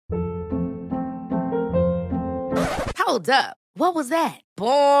Hold up. What was that?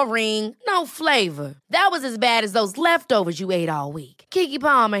 Boring. No flavor. That was as bad as those leftovers you ate all week. Keke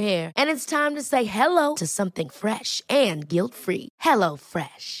Palmer here, and it's time to say hello to something fresh and guilt-free. Hello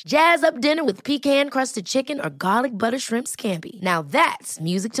Fresh. Jazz up dinner with pecan-crusted chicken or garlic butter shrimp scampi. Now that's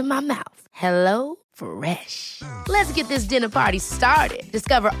music to my mouth. Hello Fresh. Let's get this dinner party started.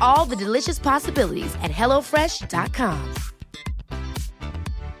 Discover all the delicious possibilities at hellofresh.com.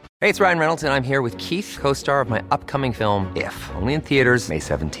 Hey, it's Ryan Reynolds, and I'm here with Keith, co-star of my upcoming film, If, only in theaters May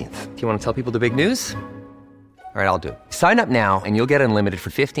 17th. Do you want to tell people the big news? All right, I'll do it. Sign up now and you'll get unlimited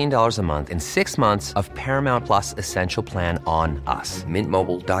for $15 a month and 6 months of Paramount Plus Essential Plan on us.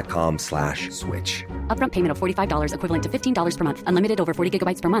 MintMobile.com/switch. Upfront payment of $45 equivalent to $15 per month. Unlimited over 40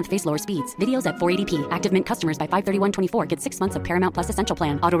 gigabytes per month. Face lower speeds. Videos at 480p. Active Mint customers by 531.24 get 6 months of Paramount Plus Essential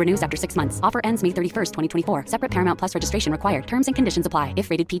Plan. Auto renews after 6 months. Offer ends May 31st, 2024. Separate Paramount Plus registration required. Terms and conditions apply if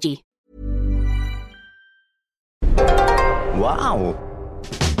rated PG. Wow.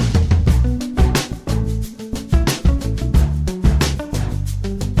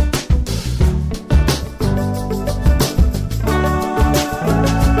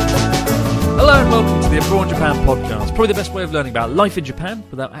 Hello and welcome to the Abroad Japan podcast. Probably the best way of learning about life in Japan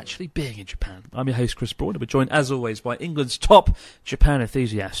without actually being in Japan. I'm your host, Chris Broad, and we're joined, as always, by England's top Japan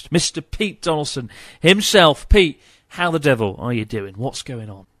enthusiast, Mr. Pete Donaldson himself. Pete, how the devil are you doing? What's going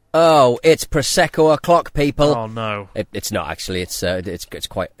on? Oh, it's Prosecco o'clock, people. Oh no, it's not actually. It's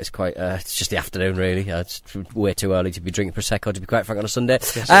quite. It's just the afternoon, really. It's way too early to be drinking Prosecco, to be quite frank, on a Sunday.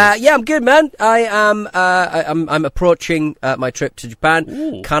 Yes, yeah, I'm good, man. I am. I'm approaching my trip to Japan.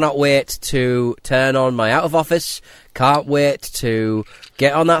 Ooh. Cannot wait to turn on my out of office. Can't wait to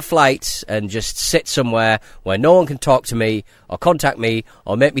get on that flight and just sit somewhere where no one can talk to me or contact me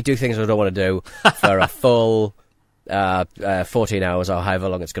or make me do things I don't want to do for a full 14 hours or however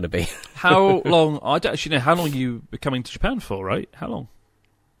long it's going to be. How long? I don't actually know how long you were coming to Japan for, right? How long?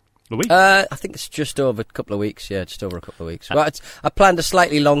 A week? I think it's just over a couple of weeks. Yeah, just over a couple of weeks. But I planned a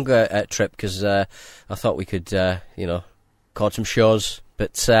slightly longer trip because I thought we could, record some shows.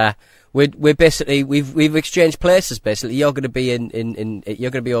 But we're basically we've exchanged places. Basically, you're going to be in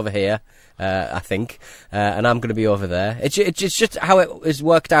you're going to be over here, I think, and I'm going to be over there. It's just how it is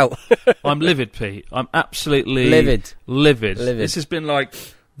worked out. I'm livid, Pete. I'm absolutely livid. This has been like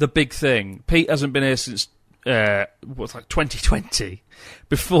the big thing. Pete hasn't been here since 2020.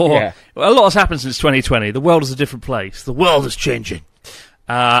 Before, a lot has happened since 2020. The world is a different place. The world is changing.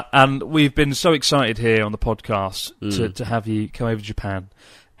 And we've been so excited here on the podcast to have you come over to Japan.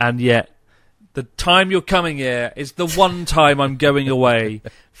 And yet, the time you're coming here is the one time I'm going away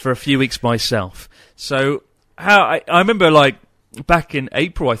for a few weeks myself. So, I remember, like, back in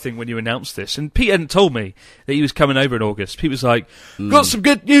April, I think, when you announced this, and Pete hadn't told me that he was coming over in August. Pete was like, got some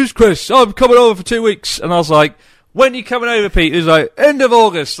good news, Chris. I'm coming over for 2 weeks. And I was like, when are you coming over, Pete? He was like, end of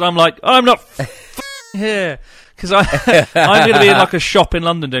August. And I'm like, I'm not here. Because I'm going to be in, like, a shop in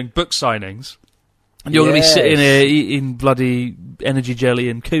London doing book signings. And you're going to be sitting here eating bloody energy jelly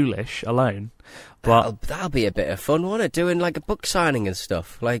and Coolish alone. But that'll be a bit of fun, won't it? Doing like a book signing and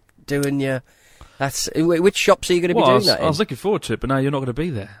stuff. Like doing your... Which shops are you going to be doing that in? I was looking forward to it, but now you're not going to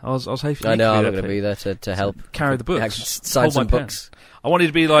be there. I was hoping I know, I'm not going to be there to help. Carry the books. Sign some books. I wanted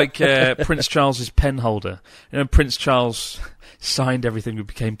to be like Prince Charles's pen holder. You know, Prince Charles signed everything and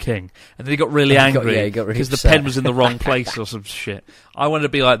became king. And then he got really angry because the pen was in the wrong place or some shit. I wanted to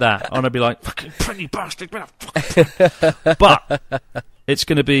be like that. I want to be like, fucking pretty bastard. But it's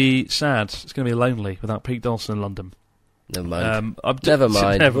going to be sad. It's going to be lonely without Pete Donaldson in London. Never mind. Never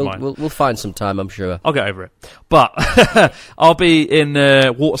mind. We'll find some time, I'm sure. I'll get over it. But I'll be in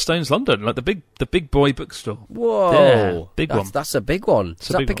Waterstones, London, like the big boy bookstore. Whoa, yeah, big one. That's a big one. Is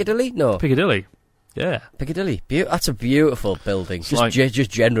that Piccadilly? One. No, Piccadilly. Yeah, Piccadilly. That's a beautiful building.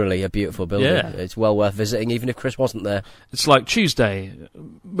 Just generally a beautiful building. Yeah. It's well worth visiting, even if Chris wasn't there. It's like Tuesday,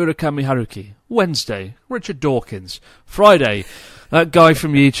 Murakami Haruki. Wednesday, Richard Dawkins. Friday, that guy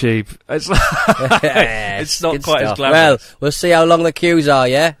from YouTube. It's not quite as glamorous. Well, we'll see how long the queues are.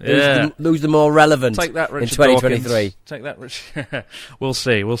 Yeah, who's the more relevant? Take that, Richard in 2023. Dawkins. Take that, Richard. We'll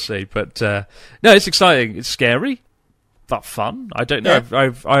see. But no, it's exciting. It's scary. But fun. I don't know.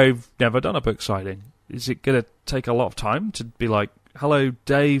 Yeah. I've never done a book signing. Is it going to take a lot of time to be like, "Hello,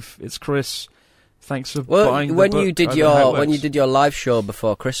 Dave. It's Chris. Thanks for buying the book." When you did your live show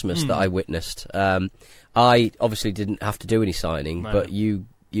before Christmas that I witnessed, I obviously didn't have to do any signing, but you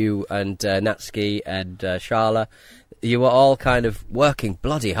and Natsuki and Sharla, you were all kind of working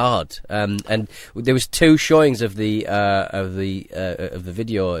bloody hard. And there was 2 showings of the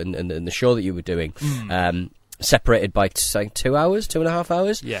video and the show that you were doing. separated by 2 hours, 2.5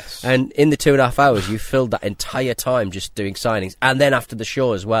 hours. Yes. And in the 2.5 hours, you filled that entire time just doing signings, and then after the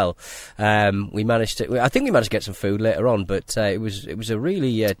show as well. We managed to. I think we managed to get some food later on, but it was a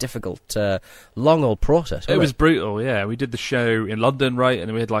really difficult, long old process. It was brutal. Yeah, we did the show in London, right,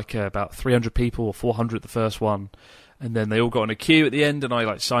 and we had like about 300 people or 400 the first one, and then they all got in a queue at the end, and I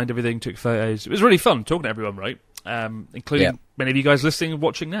like signed everything, took photos. It was really fun talking to everyone, right. Including many of you guys listening and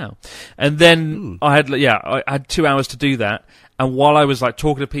watching now. And then I had 2 hours to do that. And while I was like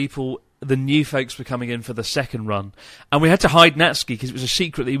talking to people, the new folks were coming in for the second run. And we had to hide Natsuki because it was a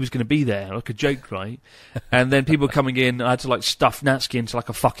secret that he was going to be there, like a joke, right? And then people were coming in, and I had to like stuff Natsuki into like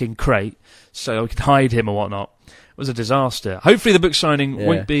a fucking crate so I could hide him or whatnot. It was a disaster. Hopefully the book signing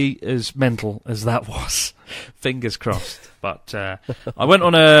won't be as mental as that was. Fingers crossed. But I went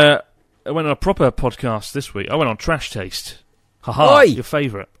on a proper podcast this week. I went on Trash Taste. Haha, Oi! Your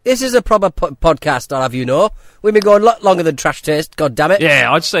favourite. This is a proper podcast, I'll have you know. We've been going a lot longer than Trash Taste, god damn it.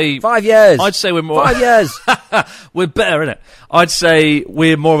 Yeah, I'd say... 5 years. I'd say we're more... 5 years. We're better, innit? I'd say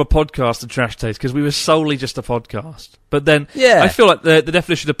we're more of a podcast than Trash Taste, because we were solely just a podcast. But then, I feel like the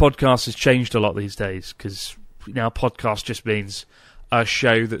definition of podcast has changed a lot these days, because now podcast just means a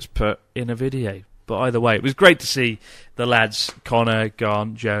show that's put in a video. But either way, it was great to see the lads, Connor,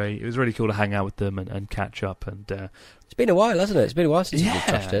 Garn, Joey. It was really cool to hang out with them and catch up. And it's been a while, hasn't it? It's been a while since we did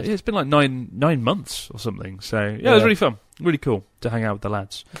Trash Taste. It's been like nine months or something. So, it was really fun. Really cool to hang out with the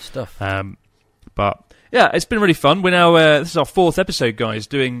lads. Good stuff. But, yeah, it's been really fun. We're now, this is our 4th episode, guys,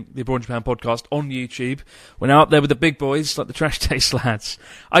 doing the Abroad in Japan podcast on YouTube. We're now up there with the big boys, like the Trash Taste lads.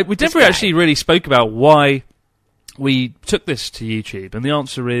 We never actually really spoke about why we took this to YouTube. And the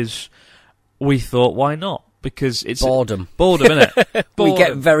answer is... we thought, why not? Because it's... boredom. Boredom, innit? We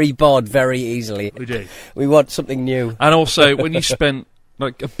get very bored very easily. We do. We want something new. And also, when you spent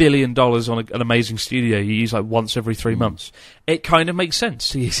like $1 billion on an amazing studio you use like once every 3 months, it kind of makes sense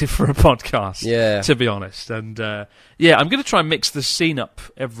to use it for a podcast, to be honest. And I'm going to try and mix the scene up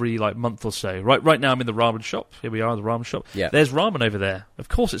every like month or so. Right now I'm in the ramen shop. Here we are, the ramen shop. Yeah. There's ramen over there. Of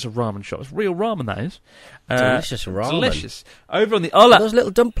course it's a ramen shop. It's real ramen, that is. Delicious ramen. Delicious. Over on the other... those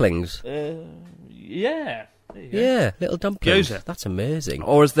little dumplings. Yeah. Yeah, little dumplings. Gyoza. That's amazing.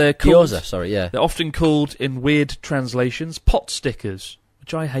 Or as they're called... Gyoza, sorry, yeah. They're often called, in weird translations, pot stickers,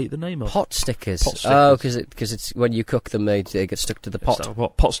 which I hate the name of. Pot stickers. Pot stickers. Oh, because it's when you cook them, they get stuck to the pot.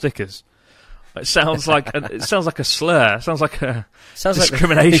 What, pot stickers? It sounds like it sounds like a slur. It sounds like a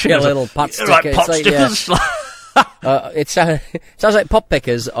discrimination. Like a little pot sticker. Like pot stickers. It sounds like pot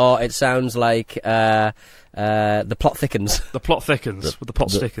pickers, or it sounds like the plot thickens. The plot thickens with the pot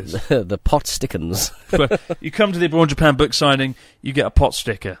stickers. The pot stickens. You come to the Abroad in Japan book signing, you get a pot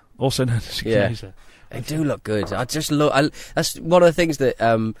sticker, also known as a gyoza. They do look good. I just love. That's one of the things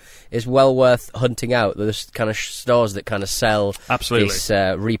that is well worth hunting out. There's kind of stores that kind of sell this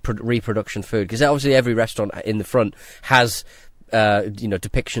reproduction food, because obviously every restaurant in the front has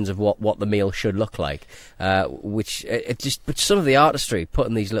depictions of what the meal should look like. But some of the artistry,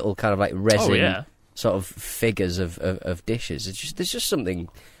 putting these little kind of like resin sort of figures of dishes. There's just something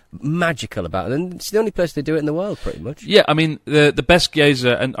magical about it, and it's the only place they do it in the world, pretty much. Yeah, I mean, the best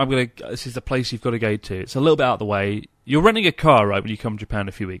gyoza, and this is the place you've got to go to. It's a little bit out of the way. You're renting a car, right, when you come to Japan in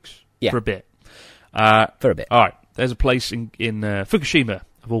a few weeks? Yeah. For a bit. For a bit. All right. There's a place in Fukushima,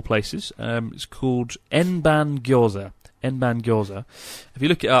 of all places. It's called Enban Gyoza. Enban Gyoza. If you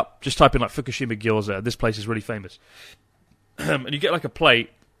look it up, just type in like Fukushima Gyoza. This place is really famous. And you get like a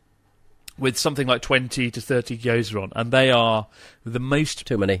plate with something like 20 to 30 gyoza on, and they are the most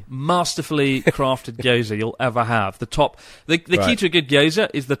masterfully crafted gyoza you'll ever have. The key to a good gyoza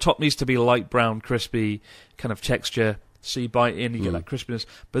is the top needs to be light brown, crispy kind of texture, so you bite in, you get that crispiness,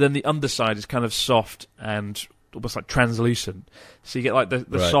 but then the underside is kind of soft and almost like translucent. So you get like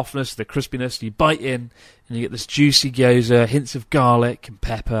the softness, the crispiness, you bite in, and you get this juicy gyoza, hints of garlic and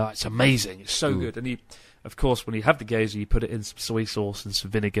pepper. It's amazing. It's so good. And of course, when you have the gyoza, you put it in some soy sauce and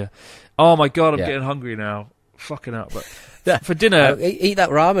some vinegar. Oh my god, I'm getting hungry now. Fucking up. But for dinner, eat that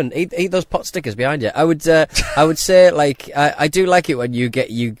ramen. Eat those pot stickers behind you. I would say like I do like it when you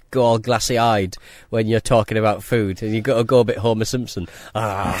go all glassy eyed when you're talking about food, and you got to go a bit Homer Simpson.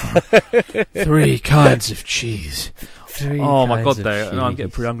 3 kinds of cheese. Oh my god, though! No, I'm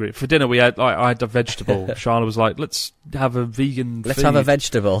getting pretty hungry. For dinner, I had a vegetable. Charlotte was like, "Let's have a vegan. Let's have a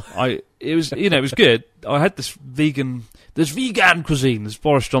vegetable." It was good. I had this vegan. There's vegan cuisine, as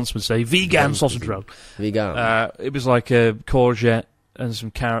Boris Johnson would say, vegan sausage roll. Vegan. It was like a courgette and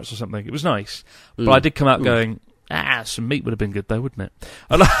some carrots or something. It was nice, but I did come out going, some meat would have been good though, wouldn't it?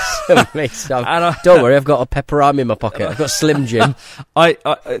 And some meat. Don't worry, I've got a pepperami in my pocket. I've got Slim Jim.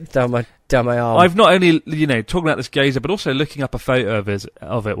 down my arm. I've not only talking about this geyser, but also looking up a photo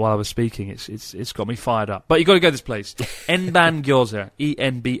of it while I was speaking. It's got me fired up. But you got to go to this place, Enban Gyoza,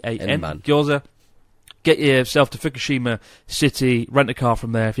 Enban Gyoza. Get yourself to Fukushima City, rent a car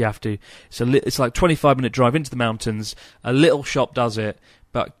from there if you have to. It's like 25-minute drive into the mountains. A little shop does it.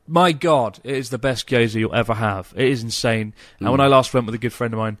 But my God, it is the best gyoza you'll ever have. It is insane. And when I last went with a good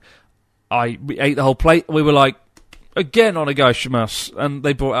friend of mine, we ate the whole plate. We were like, again on a gaishimasu. And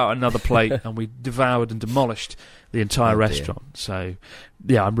they brought out another plate and we devoured and demolished the entire restaurant. So,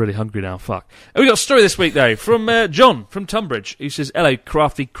 yeah, I'm really hungry now. Fuck. And we got a story this week, though, from John from Tunbridge, who says, hello,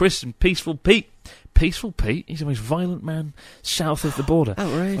 Crafty Chris and Peaceful Pete. Peaceful Pete? He's the most violent man south of the border.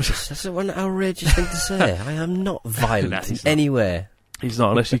 Outrageous. That's one outrageous thing to say. I am not violent in any way. He's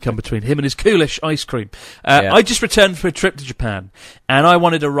not, unless you come between him and his coolish ice cream. I just returned from a trip to Japan, and I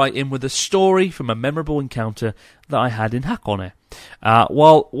wanted to write in with a story from a memorable encounter that I had in Hakone.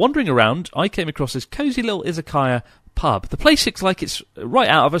 While wandering around, I came across this cosy little izakaya pub. The place looks like it's right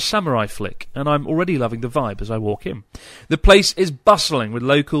out of a samurai flick, and I'm already loving the vibe as I walk in. The place is bustling with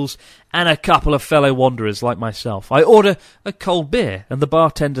locals and a couple of fellow wanderers like myself. I order a cold beer, and the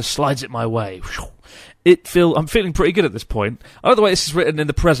bartender slides it my way. I'm feeling pretty good at this point. I like the way this is written in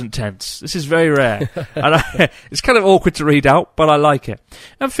the present tense. This is very rare. And it's kind of awkward to read out, but I like it.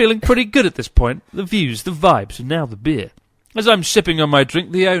 I'm feeling pretty good at this point. The views, the vibes, and now the beer. As I'm sipping on my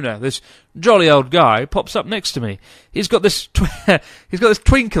drink, the owner, this jolly old guy, pops up next to me. He's got this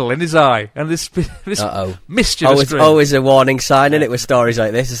twinkle in his eye and this mischievous grin. Always a warning sign, isn't it, with stories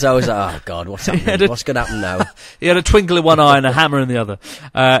like this? It's always like, oh God, what's happening? What's going to happen now? He had a twinkle in one eye and a hammer in the other,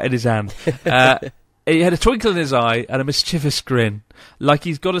 in his hand. He had a twinkle in his eye and a mischievous grin, like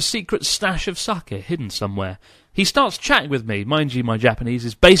he's got a secret stash of sake hidden somewhere. He starts chatting with me. Mind you, my Japanese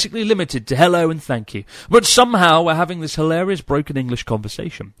is basically limited to hello and thank you. But somehow we're having this hilarious broken English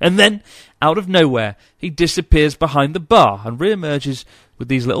conversation. And then, out of nowhere, he disappears behind the bar and re-emerges with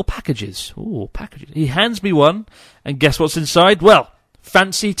these little packages. Ooh, packages. He hands me one, and guess what's inside? Well,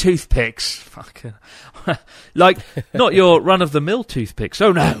 fancy toothpicks. Fucking like, not your run-of-the-mill toothpicks.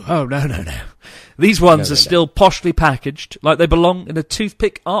 Oh, no. These ones are still poshly packaged, like they belong in a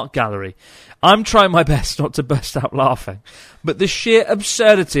toothpick art gallery. I'm trying my best not to burst out laughing, but the sheer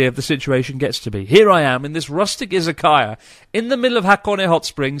absurdity of the situation gets to me. Here I am in this rustic izakaya, in the middle of Hakone Hot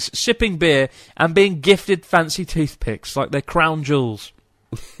Springs, sipping beer and being gifted fancy toothpicks like they're crown jewels.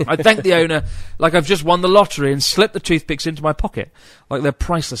 I thank the owner like I've just won the lottery and slipped the toothpicks into my pocket like they're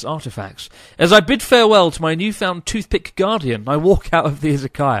priceless artifacts. As I bid farewell to my newfound toothpick guardian, I walk out of the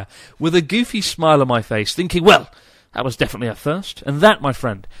izakaya with a goofy smile on my face, thinking, well, that was definitely a first. And that, my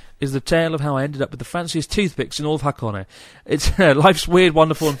friend, is the tale of how I ended up with the fanciest toothpicks in all of Hakone. It's life's weird,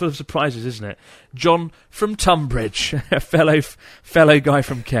 wonderful, and full of surprises, isn't it? John from Tunbridge, a fellow guy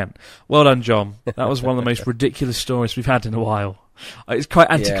from Kent. Well done, John. That was one of the most ridiculous stories we've had in a while. It's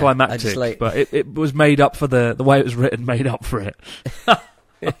quite anticlimactic, but it was made up for the way it was written, made up for it.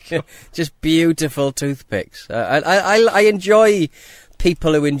 Just beautiful toothpicks. I enjoy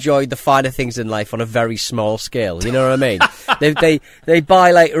people who enjoy the finer things in life on a very small scale. You know what I mean? they buy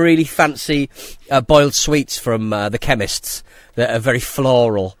like really fancy boiled sweets from the chemists that are very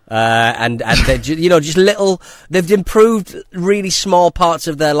floral, and they're just little. They've improved really small parts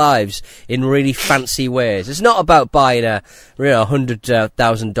of their lives in really fancy ways. It's not about buying a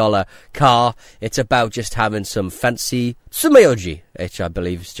 $100,000 car. It's about just having some fancy tsumayoji, which I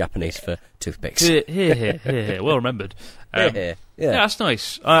believe is Japanese for toothpicks. Here. Well remembered. Yeah, that's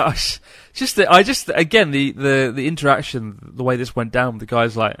nice. Again, the interaction, the way this went down, the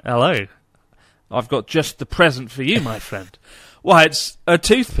guy's like, hello, I've got just the present for you, my friend. Why, it's a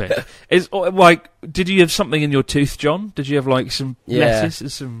toothpick. It's like, did you have something in your tooth, John? Did you have like some lettuce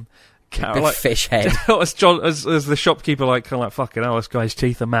and some carrot? Big fish head. as the shopkeeper, like, kind of like, fucking hell, this guy's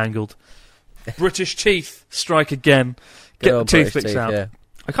teeth are mangled. British teeth, strike again. Get the toothpicks out. Yeah.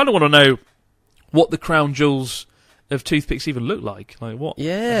 I kind of want to know what the crown jewels of toothpicks even look like. Like what?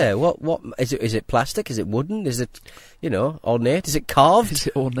 Yeah, what is it? Is it plastic? Is it wooden? Is it, ornate? Is it carved? Is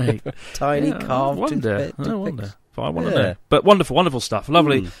it ornate? Tiny carved. I wonder. But I want to know. But wonderful stuff.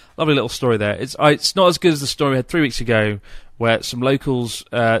 Lovely little story there. It's not as good as the story we had 3 weeks ago, where some locals,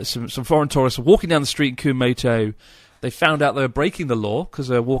 some foreign tourists were walking down the street in Kumamoto. They found out they were breaking the law because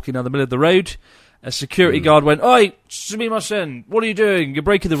they were walking down the middle of the road. A security guard went, "Oi, sumimasen, what are you doing? You're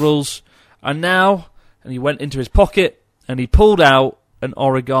breaking the rules." And he went into his pocket and he pulled out an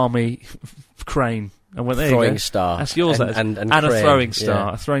origami crane and went, there you go. Throwing star. That's yours, and a throwing star.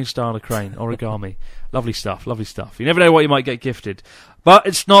 Yeah. A throwing star and a crane. Origami. Lovely stuff. You never know what you might get gifted. But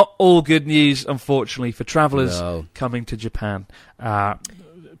it's not all good news, unfortunately, for travellers coming to Japan.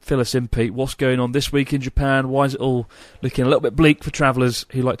 fill us in, Pete. What's going on this week in Japan? Why is it all looking a little bit bleak for travellers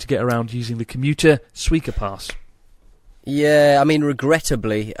who like to get around using the commuter Suica Pass? Yeah, I mean,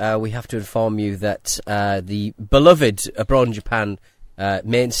 regrettably, we have to inform you that the beloved abroad in Japan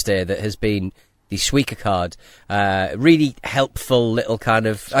mainstay that has been the Suica card, really helpful little kind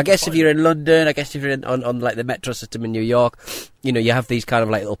of, I guess if you're in London, I guess if you're on like the metro system in New York, you know, you have these kind of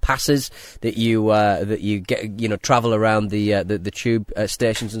like little passes that you get, you know, travel around the tube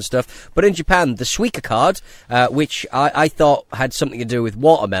stations and stuff. But in Japan, the Suica card, which I thought had something to do with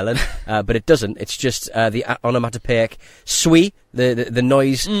watermelon, but it doesn't. It's just the onomatopoeic sui, the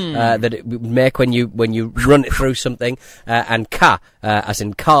noise that it would make when you run it through something, and ka, as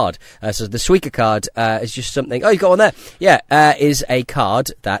in card. So the Suica card is just something. Oh, you got one there? Yeah, is a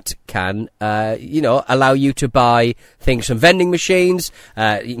card that can allow you to buy things from vending machines.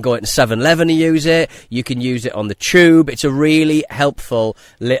 You can go into 7-Eleven and use it. You can use it on the tube. It's a really helpful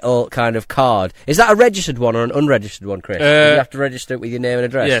little kind of card. Is that a registered one or an unregistered one, Chris? You have to register it with your name and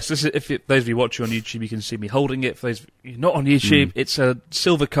address. Yes, those of you watching on YouTube, you can see me holding it. For those of you not on YouTube, it's a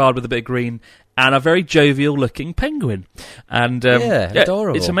silver card with a bit of green and a very jovial-looking penguin. And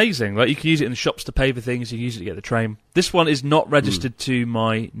adorable. It's amazing. Like, you can use it in the shops to pay for things. You can use it to get the train. This one is not registered to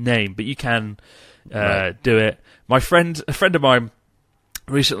my name, but you can do it. A friend of mine,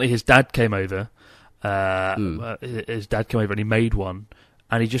 recently his dad came over. His dad came over and he made one,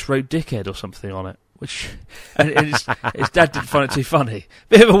 and he just wrote "dickhead" or something on it. And his dad didn't find it too funny.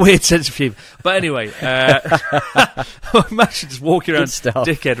 Bit of a weird sense of humour. But anyway, imagine just walking around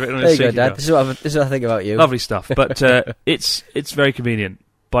 "dickhead" written on his There you go, Dad. This is what I think about you. Lovely stuff. But it's very convenient,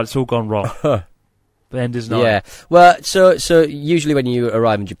 but it's all gone wrong. The end is not. Yeah. Well, so usually when you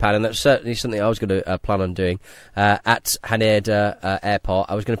arrive in Japan, and that's certainly something I was going to plan on doing, at Haneda Airport,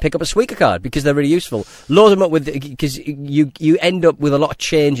 I was going to pick up a Suica card because they're really useful. Load them up because you end up with a lot of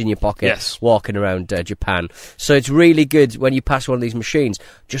change in your pocket walking around Japan. So it's really good when you pass one of these machines.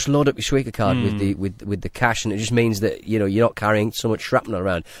 Just load up your Suica card with the cash, and it just means that you're not carrying so much shrapnel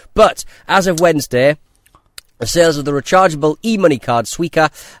around. But as of Wednesday, the sales of the rechargeable e-money card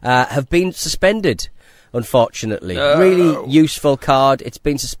Suica have been suspended. Unfortunately, really useful card. It's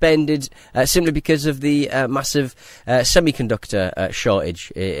been suspended simply because of the massive semiconductor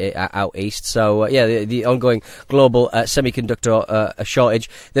shortage out east. So the ongoing global semiconductor shortage.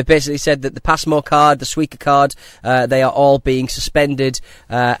 They've basically said that the Passmo card, the Suica card, they are all being suspended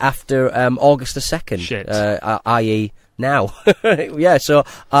after August the 2nd, i.e. now. Yeah, so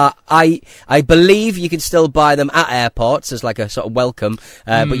I believe you can still buy them at airports as like a sort of welcome,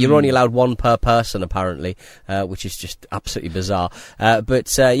 but you're only allowed one per person apparently, which is just absolutely bizarre.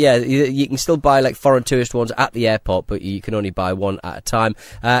 But you can still buy like foreign tourist ones at the airport, but you can only buy one at a time.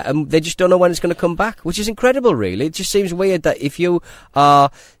 And they just don't know when it's going to come back, which is incredible, really. It just seems weird that if you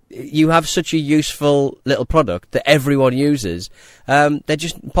have such a useful little product that everyone uses, they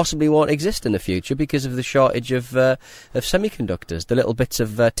just possibly won't exist in the future because of the shortage of semiconductors, the little bits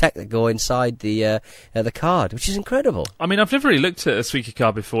of tech that go inside the card, which is incredible. I mean, I've never really looked at a Suica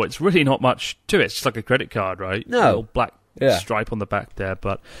card before. It's really not much to it. It's just like a credit card, right? No. A little black stripe on the back there.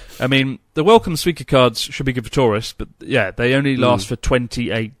 But, I mean, the welcome Suica cards should be good for tourists, but, yeah, they only last for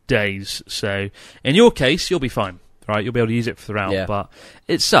 28 days. So, in your case, you'll be fine. Right, you'll be able to use it throughout, but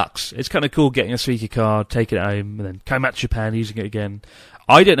it sucks. It's kind of cool getting a Suica card, taking it home, and then coming back to Japan, using it again.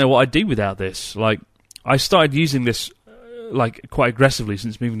 I don't know what I'd do without this. Like, I started using this quite aggressively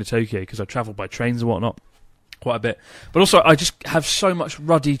since moving to Tokyo because I travelled by trains and whatnot quite a bit. But also, I just have so much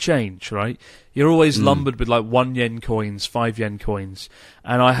ruddy change. Right, you're always lumbered with like 1 yen coins, 5 yen coins,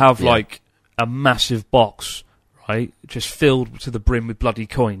 and I have like a massive box. Right, just filled to the brim with bloody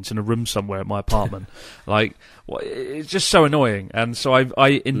coins in a room somewhere at my apartment. It's just so annoying. And so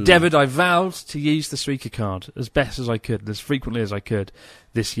I endeavoured, I vowed to use the Suica card as best as I could, as frequently as I could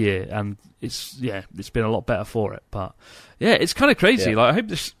this year. And it's been a lot better for it. But yeah, it's kind of crazy. Like, I hope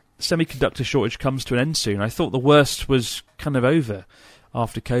this semiconductor shortage comes to an end soon. I thought the worst was kind of over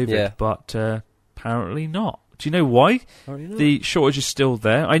after COVID, but apparently not. Do you know why the shortage is still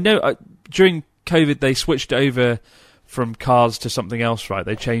there? I know during COVID, they switched over from cars to something else, right?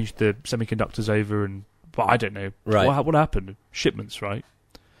 They changed the semiconductors over, but I don't know. Right. What happened? Shipments, right?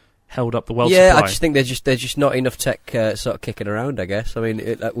 Held up the world supply. Yeah, I just think there's just not enough tech sort of kicking around, I guess. I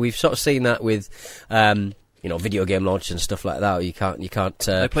mean, we've sort of seen that with video game launches and stuff like that. You can't.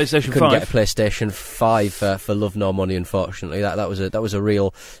 PlayStation you couldn't 5. get a PlayStation 5 for love nor money. Unfortunately, that was a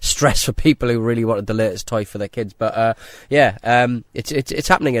real stress for people who really wanted the latest toy for their kids. But it's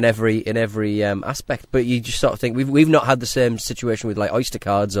happening in every aspect. But you just sort of think we've not had the same situation with like Oyster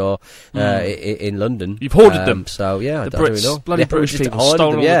cards or in London. You've hoarded them. So yeah, the Brits, bloody British people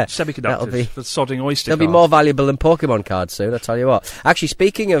stole all the semiconductors for sodding Oyster cards. They'll be more valuable than Pokemon cards soon. I tell you what. Actually,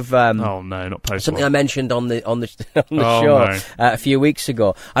 speaking of oh no, not Pokemon. Something I mentioned on the show a few weeks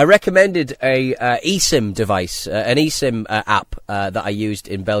ago. I recommended a eSIM device, an eSIM app that I used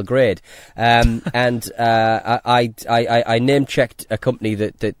in Belgrade, and I name checked a company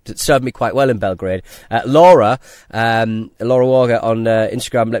that served me quite well in Belgrade. Laura Warger on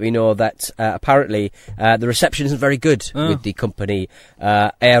Instagram let me know that apparently the reception isn't very good with the company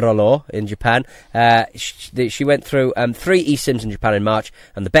Aerolo in Japan. She went through 3 eSIMs in Japan in March,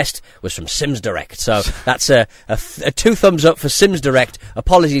 and the best was from Sims Direct. So that's a 2 thumbs up for Sims Direct.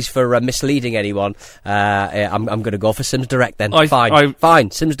 Apologies for misleading anyone. I'm going to go for Sims Direct then.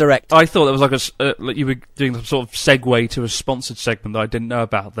 Fine, Sims Direct. I thought that was like you were doing some sort of segue to a sponsored segment that I didn't know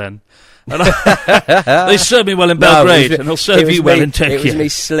about then. And they served me well in Belgrade, and they'll serve you well in Turkey. It was me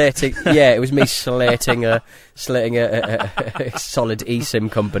slating. Yeah, it was me slating a solid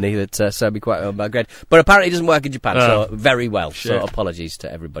eSIM company that served me quite well in Belgrade. But apparently it doesn't work in Japan, so very well. Shit. So apologies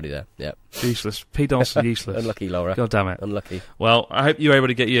to everybody there. Yeah, useless. P. Dawson, useless. Unlucky, Laura. God damn it. Unlucky. Well, I hope you're able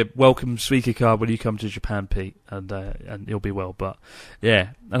to get your welcome Suica card when you come to Japan, Pete, and you'll be well. But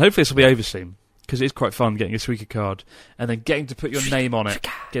yeah, and hopefully this will be over soon. Because it's quite fun getting a Suica card and then getting to put your name on it.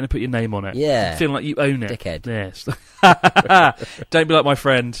 Yeah. Feeling like you own it. Dickhead. Yes. Don't be like my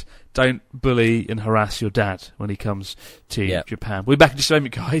friend. Don't bully and harass your dad when he comes to Japan. We'll be back in just a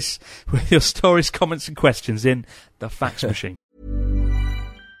moment, guys, with your stories, comments and questions in the fax machine.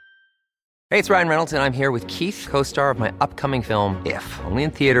 Hey, it's Ryan Reynolds, and I'm here with Keith, co-star of my upcoming film, If, only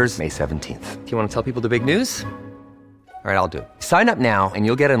in theaters May 17th. Do you want to tell people the big news? All right, I'll do it. Sign up now and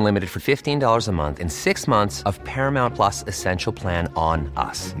you'll get unlimited for $15 a month and 6 months of Paramount Plus Essential Plan on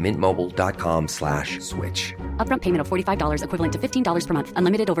us. MintMobile.com/switch. Upfront payment of $45 equivalent to $15 per month.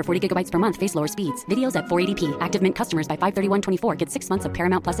 Unlimited over 40 gigabytes per month. Face lower speeds. Videos at 480p. Active Mint customers by 531.24 get 6 months of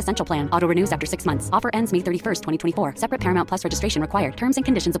Paramount Plus Essential Plan. Auto renews after 6 months. Offer ends May 31st, 2024. Separate Paramount Plus registration required. Terms and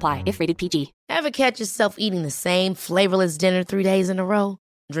conditions apply if rated PG. Ever catch yourself eating the same flavorless dinner 3 days in a row?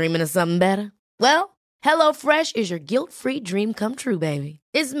 Dreaming of something better? Well, HelloFresh is your guilt-free dream come true, baby.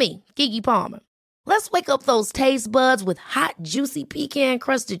 It's me, Keke Palmer. Let's wake up those taste buds with hot, juicy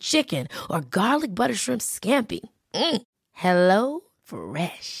pecan-crusted chicken or garlic butter shrimp scampi.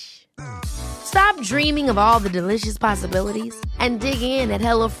 HelloFresh. Stop dreaming of all the delicious possibilities and dig in at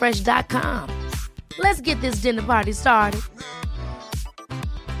HelloFresh.com. Let's get this dinner party started.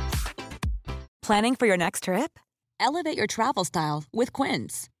 Planning for your next trip? Elevate your travel style with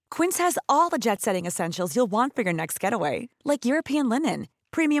Quince. Quince has all the jet-setting essentials you'll want for your next getaway, like European linen,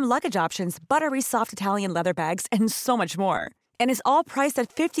 premium luggage options, buttery soft Italian leather bags, and so much more. And is all priced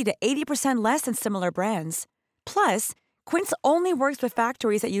at 50 to 80% less than similar brands. Plus, Quince only works with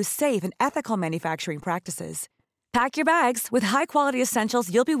factories that use safe and ethical manufacturing practices. Pack your bags with high-quality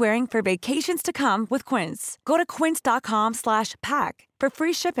essentials you'll be wearing for vacations to come with Quince. Go to quince.com/pack for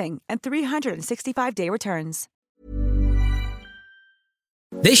free shipping and 365-day returns.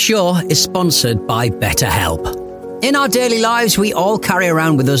 This show is sponsored by BetterHelp. In our daily lives, we all carry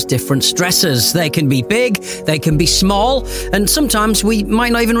around with us different stressors. They can be big, they can be small, and sometimes we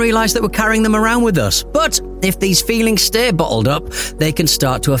might not even realise that we're carrying them around with us. But if these feelings stay bottled up, they can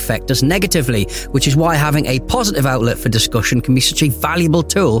start to affect us negatively, which is why having a positive outlet for discussion can be such a valuable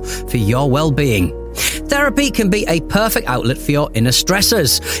tool for your well-being. Therapy can be a perfect outlet for your inner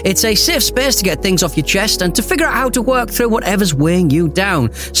stressors. It's a safe space to get things off your chest and to figure out how to work through whatever's weighing you down.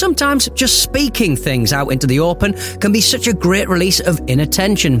 Sometimes just speaking things out into the open can be such a great release of inner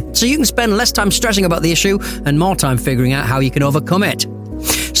tension, so you can spend less time stressing about the issue and more time figuring out how you can overcome it.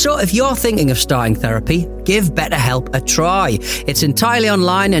 So if you're thinking of starting therapy, give BetterHelp a try. It's entirely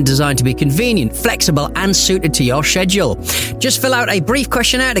online and designed to be convenient, flexible and suited to your schedule. Just fill out a brief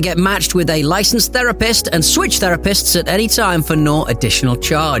questionnaire to get matched with a licensed therapist and switch therapists at any time for no additional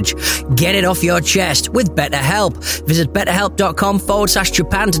charge. Get it off your chest with BetterHelp. Visit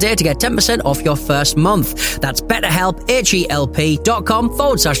betterhelp.com/Japan today to get 10% off your first month. That's BetterHelp,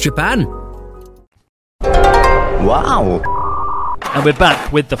 HELP.com/Japan. Wow. And we're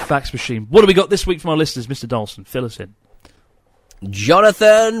back with the fax machine. What do we got this week from our listeners, Mr. Dawson? Fill us in.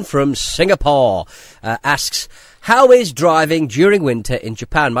 Jonathan from Singapore asks, How is driving during winter in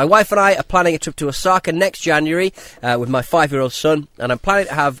Japan? My wife and I are planning a trip to Osaka next January with my 5-year-old son, and I'm planning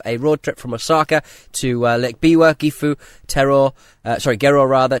to have a road trip from Osaka to Lake Biwa, Gifu, Gero,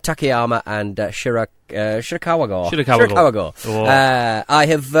 Takayama, and Shirakawa-go. Oh. I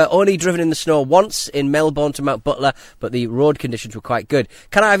have only driven in the snow once in Melbourne to Mount Butler, but the road conditions were quite good.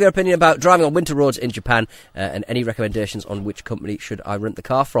 Can I have your opinion about driving on winter roads in Japan, and any recommendations on which company should I rent the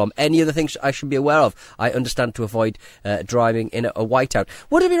car from? Any other things I should be aware of? I understand to avoid driving in a whiteout.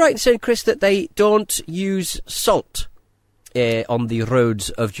 Would it be right in saying, Chris, that they don't use salt on the roads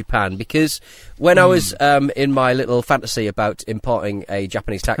of Japan? Because when I was in my little fantasy about importing a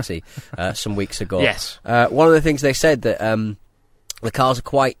Japanese taxi some weeks ago, yes, one of the things they said that the cars are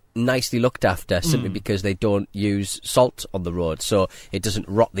quite nicely looked after simply because they don't use salt on the road, so it doesn't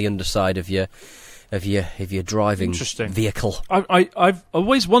rot the underside of your driving vehicle. I've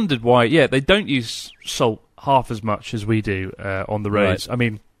always wondered why. Yeah, they don't use salt half as much as we do on the roads. Right. I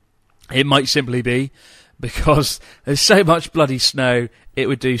mean, it might simply be because there's so much bloody snow, it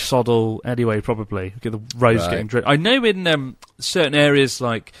would do sod all anyway, probably. Get the roads getting dripped. I know in certain areas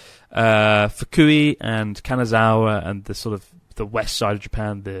like Fukui and Kanazawa and the sort of the west side of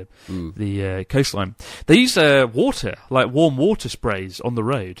Japan, the coastline, they use water, like warm water sprays on the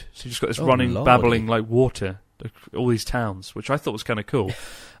road. So you just got this running, babbling like water, all these towns, which I thought was kind of cool.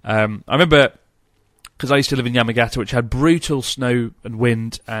 I remember, because I used to live in Yamagata, which had brutal snow and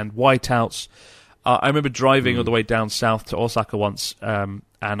wind and whiteouts. I remember driving all the way down south to Osaka once, and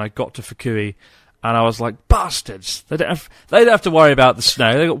I got to Fukui, and I was like, bastards! They don't have to worry about the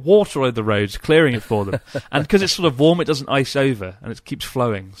snow. They've got water all over the roads, clearing it for them. And because it's sort of warm, it doesn't ice over, and it keeps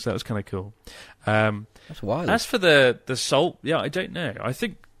flowing. So that was kind of cool. That's wild. As for the salt, yeah, I don't know. I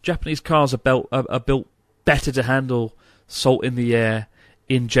think Japanese cars are built better to handle salt in the air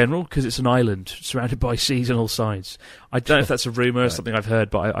in general, because it's an island surrounded by seas on all sides. I don't know if that's a rumour or something I've heard,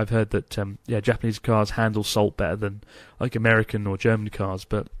 but I've heard that Japanese cars handle salt better than like American or German cars.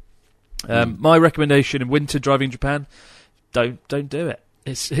 But my recommendation in winter driving Japan, don't do it.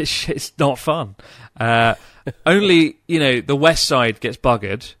 It's not fun. Only the west side gets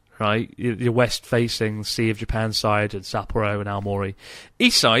buggered. Right, your west-facing Sea of Japan side and Sapporo and Aomori.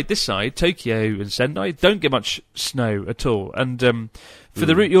 East side, this side, Tokyo and Sendai, don't get much snow at all. And for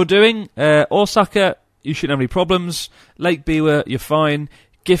the route you're doing, Osaka, you shouldn't have any problems. Lake Biwa, you're fine.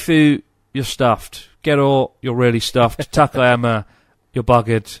 Gifu, you're stuffed. Gero, you're really stuffed. Takayama, you're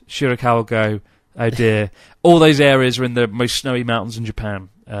buggered. Shirakawa-go, oh dear. All those areas are in the most snowy mountains in Japan.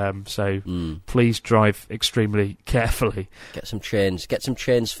 So please drive extremely carefully. Get some chains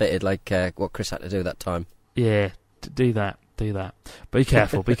fitted, like what Chris had to do that time. Yeah, do that. Be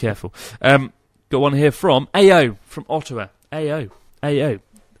careful, be careful. Got one here from AO, from Ottawa. AO.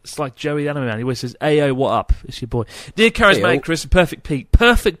 It's like Joey the Anime Man. He always says, AO, what up? It's your boy. Dear Charismatic Chris and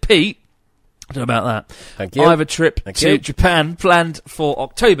Perfect Pete. I don't know about that. Thank you. I have a trip to Japan planned for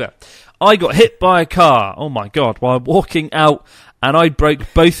October. I got hit by a car, oh my God, while walking out, and I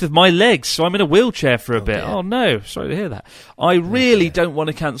broke both of my legs, so I'm in a wheelchair for a bit. Dear. Oh no, sorry to hear that. I really don't want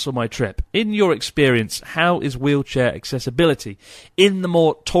to cancel my trip. In your experience, how is wheelchair accessibility in the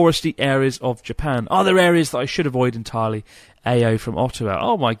more touristy areas of Japan? Are there areas that I should avoid entirely? AO from Ottawa.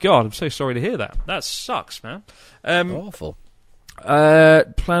 Oh my God, I'm so sorry to hear that. That sucks, man. Awful.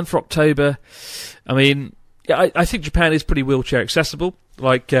 Plan for October. I mean, I think Japan is pretty wheelchair accessible.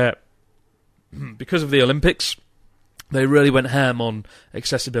 Like, because of the Olympics, they really went ham on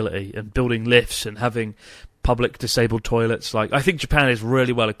accessibility and building lifts and having public disabled toilets. Like, I think Japan is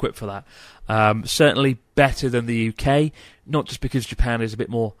really well equipped for that. Certainly better than the UK, not just because Japan is a bit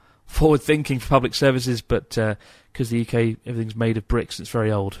more forward-thinking for public services, but because the UK, everything's made of bricks, it's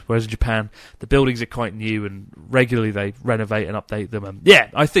very old. Whereas in Japan, the buildings are quite new and regularly they renovate and update them. And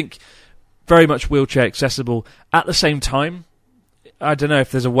I think very much wheelchair accessible. At the same time, I don't know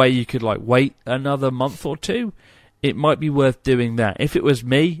if there's a way you could wait another month or two. It might be worth doing that. If it was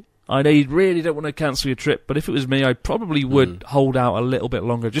me, I know you really don't want to cancel your trip, but if it was me, I probably would hold out a little bit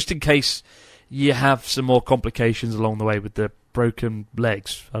longer, just in case you have some more complications along the way with the broken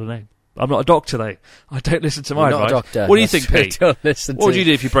legs. I don't know. I'm not a doctor, though. I don't listen to my advice. Not a doctor. What do you think, Pete? Don't listen what would you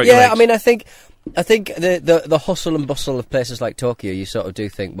do if you broke your legs? Yeah, I mean, I think the hustle and bustle of places like Tokyo, you sort of do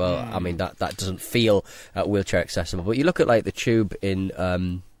think, well, I mean, that doesn't feel wheelchair accessible. But you look at the tube in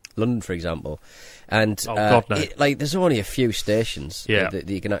London, for example, and God, no. There's only a few stations that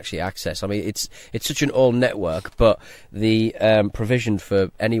you can actually access. I mean, it's such an old network, but the provision for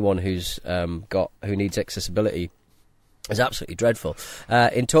anyone who needs accessibility is absolutely dreadful.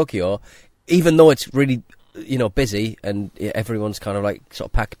 In Tokyo, even though it's really busy and everyone's kind of like sort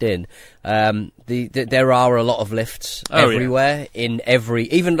of packed in, there are a lot of lifts everywhere in every,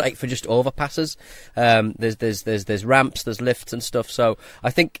 even like for just overpasses. There's ramps, there's lifts and stuff. So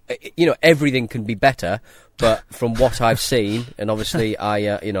I think everything can be better. But from what I've seen, and obviously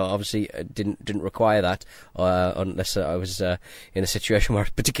I didn't require that unless I was in a situation where I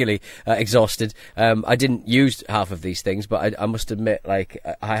was particularly exhausted. I didn't use half of these things, but I must admit, like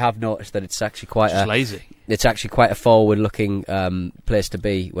I have noticed that it's actually quite lazy. It's actually quite a forward-looking place to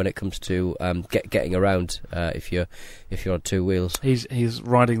be when it comes to getting around. If you're on two wheels, he's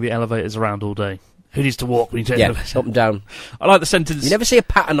riding the elevators around all day. Who needs to walk when you take the elevator? Up and down. I like the sentence. You never see a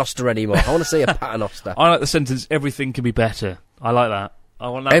paternoster anymore. I want to see a paternoster. I like the sentence, everything can be better. I like that. I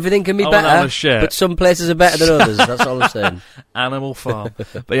want that. Everything can be better, but some places are better than others. That's all I'm saying. Animal Farm.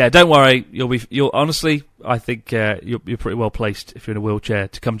 But yeah, don't worry. You'll honestly, I think you're pretty well placed if you're in a wheelchair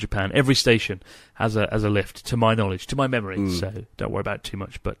to come to Japan. Every station has a lift, to my knowledge, to my memory. So don't worry about it too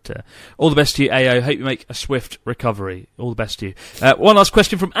much. But all the best to you, AO. Hope you make a swift recovery. All the best to you. One last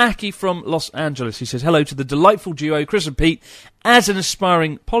question from Aki from Los Angeles. He says, hello to the delightful duo, Chris and Pete. As an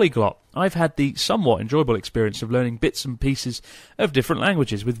aspiring polyglot, I've had the somewhat enjoyable experience of learning bits and pieces of different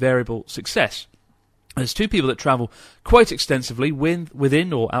languages with variable success. As two people that travel quite extensively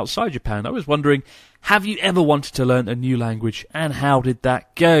within or outside Japan, I was wondering, have you ever wanted to learn a new language, and how did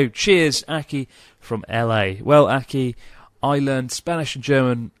that go? Cheers, Aki from LA. Well, Aki, I learned Spanish and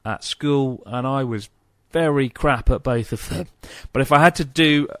German at school, and I was very crap at both of them. But I answered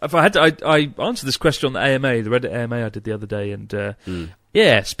this question on the AMA, the Reddit AMA I did the other day, and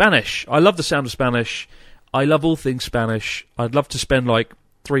yeah, Spanish. I love the sound of Spanish. I love all things Spanish. I'd love to spend like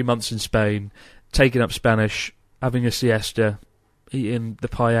 3 months in Spain, taking up Spanish, having a siesta, eating the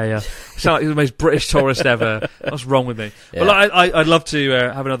paella. Sound like the most British tourist ever. What's wrong with me? Yeah. But I'd love to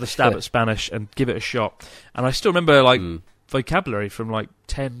have another stab at Spanish and give it a shot. And I still remember vocabulary from like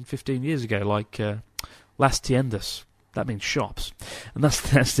 10, 15 years ago, like Las Tiendas. That means shops. And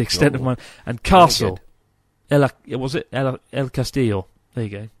that's the extent of mine. And castle. El Castillo. There you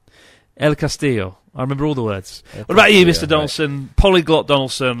go. El Castillo. I remember all the words. What about you, Mr. Donaldson? Right. Polyglot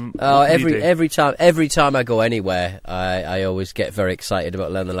Donaldson. Oh, every time I go anywhere, I always get very excited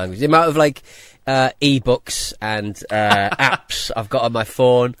about learning the language. The amount of like e-books and apps I've got on my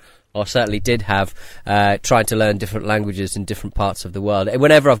phone, or certainly did have, trying to learn different languages in different parts of the world.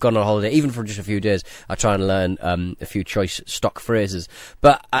 Whenever I've gone on holiday, even for just a few days, I try and learn a few choice stock phrases.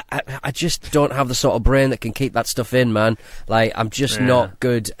 But I just don't have the sort of brain that can keep that stuff in, man. Like, I'm just not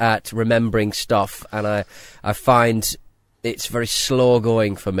good at remembering stuff, and I find it's very slow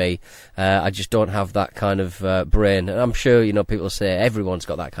going for me. I just don't have that kind of brain. And I'm sure, people say everyone's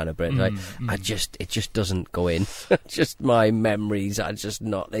got that kind of brain. It just doesn't go in. Just my memories are just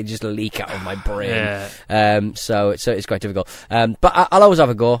not, they just leak out of my brain. Yeah. So it's quite difficult. But I'll always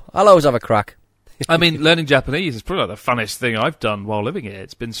have a go. I'll always have a crack. I mean, learning Japanese is probably like the funnest thing I've done while living here.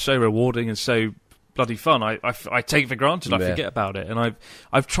 It's been so rewarding and so bloody fun. I take it for granted. I forget about it, and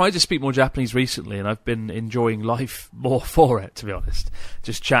I've tried to speak more Japanese recently, and I've been enjoying life more for it, to be honest.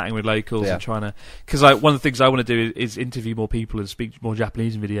 Just chatting with locals and trying to, because one of the things I want to do is interview more people and speak more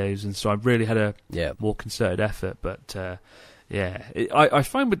Japanese in videos, and so I've really had a more concerted effort. But I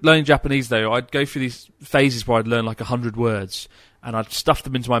find with learning Japanese though, I'd go through these phases where I'd learn like 100 words, and I'd stuff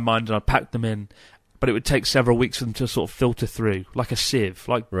them into my mind and I'd pack them in. But it would take several weeks for them to sort of filter through, like a sieve,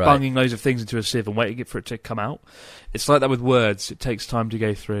 like bunging loads of things into a sieve and waiting for it to come out. It's like that with words. It takes time to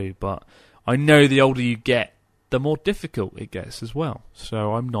go through. But I know the older you get, the more difficult it gets as well.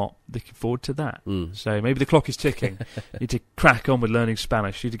 So I'm not looking forward to that. So maybe the clock is ticking. Need to crack on with learning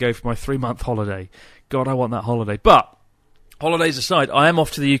Spanish. Need to go for my 3-month holiday. God, I want that holiday. But holidays aside, I am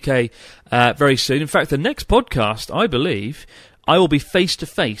off to the UK very soon. In fact, the next podcast, I believe, I will be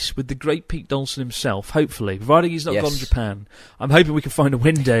face-to-face with the great Pete Donaldson himself, hopefully, providing he's not gone to Japan. I'm hoping we can find a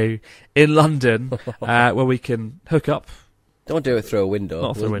window in London where we can hook up. Don't do it through a window.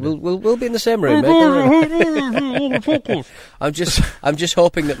 Not through a window. We'll be in the same room, mate. I'm just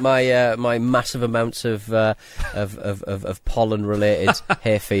hoping that my massive amounts of pollen-related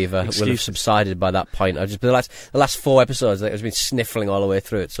hay fever will have subsided by that point. The last 4 episodes, I've been sniffling all the way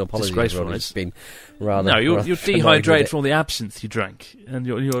through it. So apologies, it's been rather. No, you're dehydrated from all the absinthe you drank, and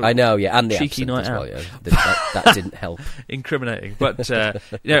you're I know, and the cheeky night out. Well, that didn't help. Incriminating, but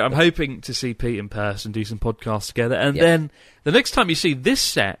I'm hoping to see Pete in person, do some podcasts together, and then the next time you see this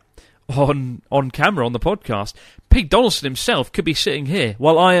set on camera on the podcast, Pete Donaldson himself could be sitting here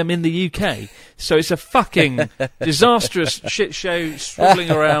while I am in the UK. So it's a fucking disastrous shit show,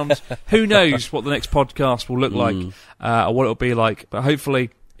 struggling around. Who knows what the next podcast will look like or what it'll be like? But hopefully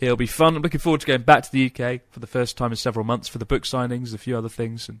It'll be fun. I'm looking forward to going back to the UK for the first time in several months for the book signings, a few other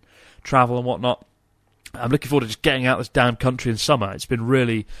things, and travel and whatnot. I'm looking forward to just getting out this damn country in summer. It's been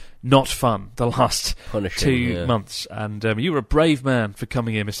really not fun the last 2 months. And you were a brave man for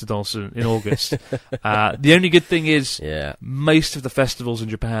coming here, Mr. Dawson, in August. The only good thing is most of the festivals in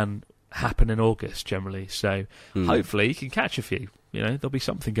Japan happen in August generally. So hopefully you can catch a few. You know, there'll be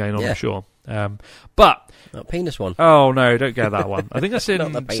something going on, I'm sure. But not penis one. Oh, no, don't go that one. I think that's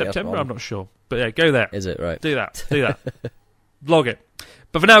in September. I'm not sure. But yeah, go there. Is it? Right. Do that. Vlog it.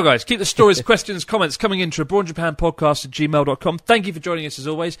 But for now, guys, keep the stories, questions, comments coming in to abroadjapanpodcast@gmail.com. Thank you for joining us as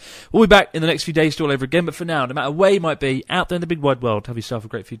always. We'll be back in the next few days to do all over again. But for now, no matter where you might be, out there in the big wide world, have yourself a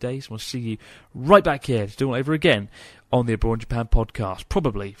great few days. We'll see you right back here to do all over again on the Abroad Japan podcast,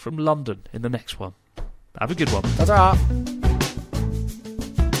 probably from London in the next one. Have a good one. Ta-ta!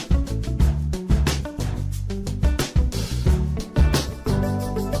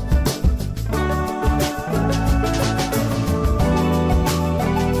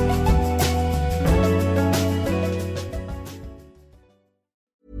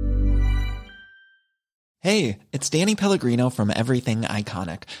 Hey, it's Danny Pellegrino from Everything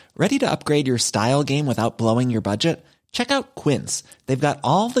Iconic. Ready to upgrade your style game without blowing your budget? Check out Quince. They've got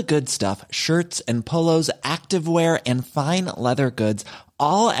all the good stuff, shirts and polos, activewear, and fine leather goods,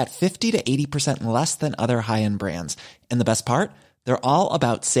 all at 50 to 80% less than other high-end brands. And the best part? They're all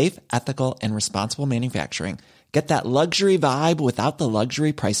about safe, ethical, and responsible manufacturing. Get that luxury vibe without the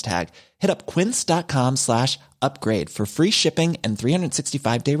luxury price tag. Hit up quince.com/upgrade for free shipping and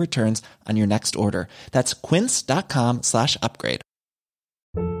 365-day returns on your next order. That's quince.com/upgrade.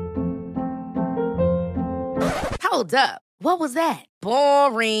 Hold up. What was that?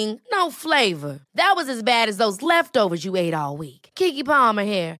 Boring. No flavor. That was as bad as those leftovers you ate all week. Keke Palmer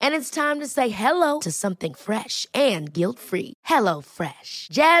here, and it's time to say hello to something fresh and guilt-free. HelloFresh.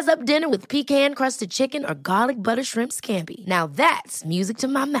 Jazz up dinner with pecan-crusted chicken or garlic butter shrimp scampi. Now that's music to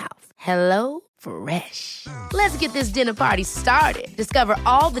my mouth. HelloFresh. Let's get this dinner party started. Discover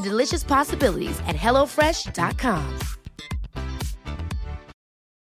all the delicious possibilities at HelloFresh.com.